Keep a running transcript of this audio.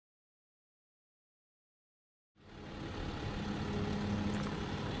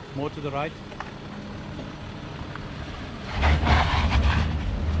More to the right.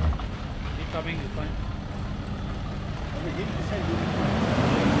 Keep coming, it's fine.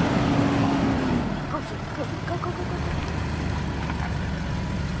 Go for it, go, go, go, go, go.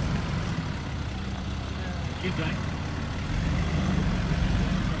 Keep going.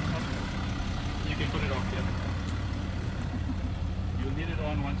 You can put it off here. You'll need it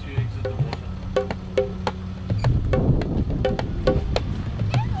on once you exit the water.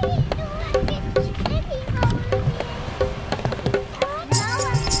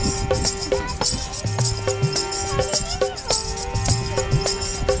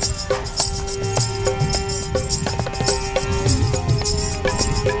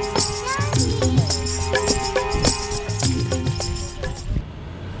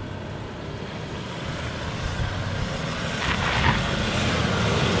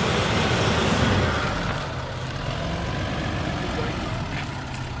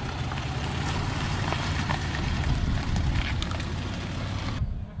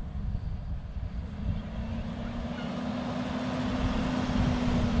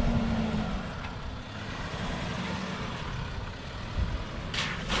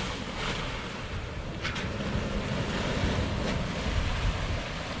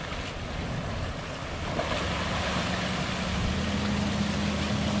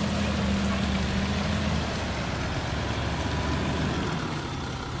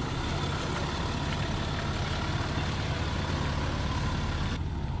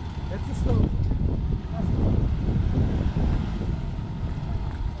 That's slow.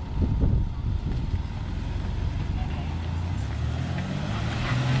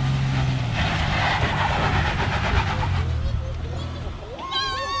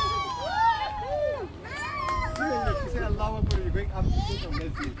 She said Allah, but you're going up to the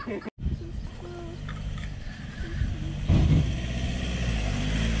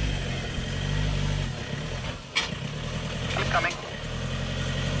Keep coming.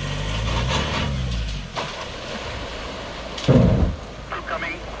 Keep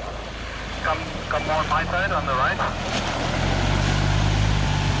coming. Come more on my side, on the right.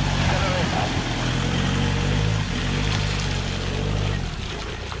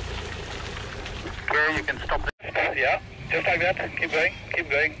 Okay, you can stop it. Yeah, just like that. Keep going. Keep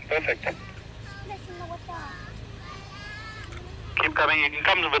going. Perfect. Keep coming. You can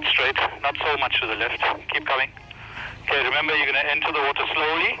come a bit straight, not so much to the left. Keep coming. Okay, remember you're going to enter the water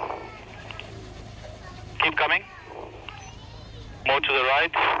slowly. Keep coming. More to the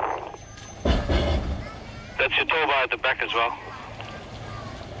right. That's your tow bar at the back as well.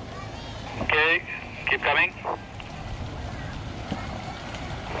 Okay, keep coming.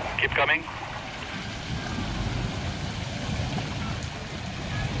 Keep coming.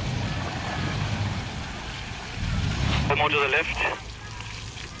 More to the left.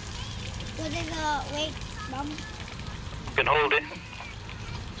 So there's a, wait, Mom. You can hold it.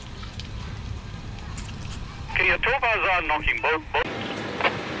 Okay, your tow bars are knocking both.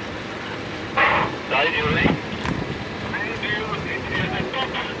 Side, you ready?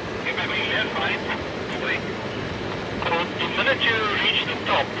 So the minute you reach the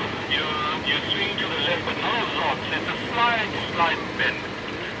top, you swing to the left, but not a lot. It's a slight bend.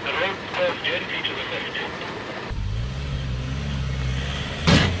 The road curves gently to the left.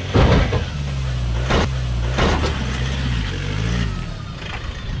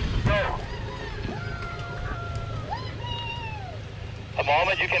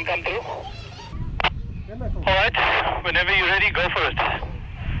 Mohammed, you can come through. Alright, whenever you're ready, go for it.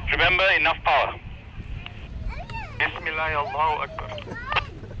 Remember, enough power. Bismillah, Allahu Akbar.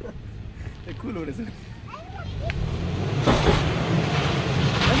 Cool, is it?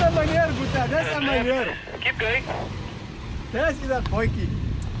 That's a manier, Buddha. That's a manier. Keep going. That is a boyki.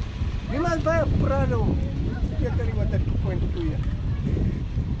 You must buy a Prado. You're telling what that 2.2 here.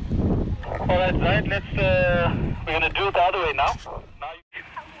 Alright, right, we're going to do it the other way now.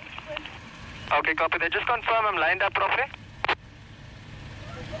 Okay, copy that. Just confirm I'm lined up properly.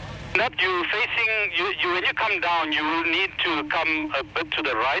 That you facing, when you come down, you will need to come a bit to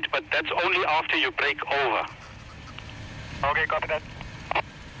the right, but that's only after you break over. Okay, copy that.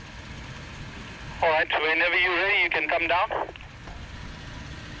 Alright, whenever you're ready, you can come down.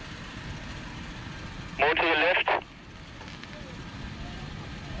 More to the left.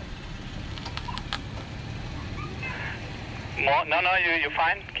 More, no, you're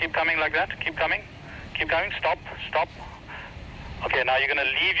fine. Keep coming like that. Keep coming. Keep coming. Stop. Okay, now you're going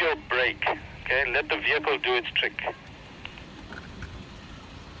to leave your brake. Okay, let the vehicle do its trick.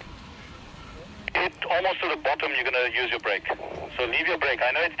 Hit almost to the bottom, you're going to use your brake. So leave your brake.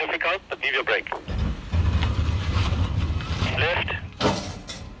 I know it's difficult, but leave your brake. Left.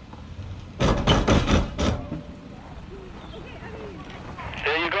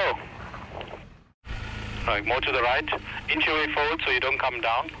 Like more to the right. Inch your way forward so you don't come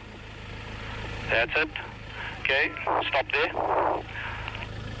down. That's it. Okay, stop there.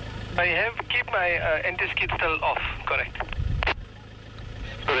 I have keep my anti-skid still off, correct?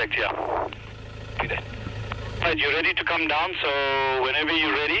 Correct, yeah. Do that. Right, you're ready to come down, so whenever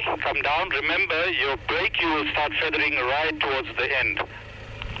you're ready, come down. Remember, your brake, you will start feathering right towards the end.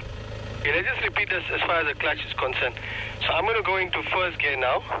 Okay, let's just repeat this as far as the clutch is concerned. So I'm going to go into first gear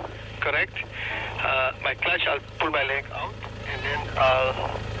now, correct? My clutch, I'll pull my leg out, and then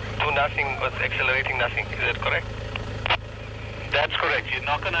I'll do nothing but accelerating nothing. Is that correct? That's correct. You're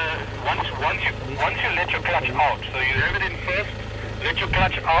not gonna once you let your clutch out. So you have it in first, let your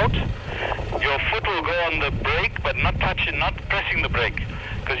clutch out. Your foot will go on the brake, but not touching, not pressing the brake,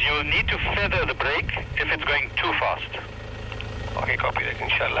 because you will need to feather the brake if it's going too fast. Okay, copy that,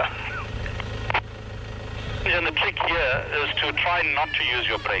 inshallah. And the trick here is to try not to use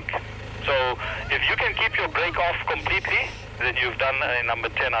your brake. So if you can keep your brake off completely, then you've done a number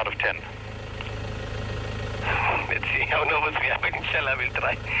 10 out of 10. Let's see how nervous we are, but inshallah we'll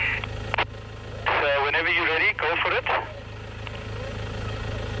try. So whenever you're ready, go for it.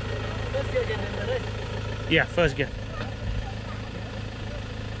 Yeah, first gear.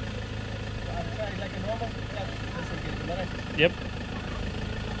 Yep.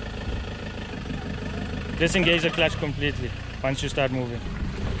 Disengage the clutch completely once you start moving.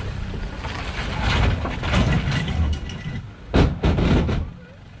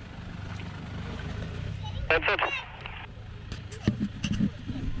 That's it.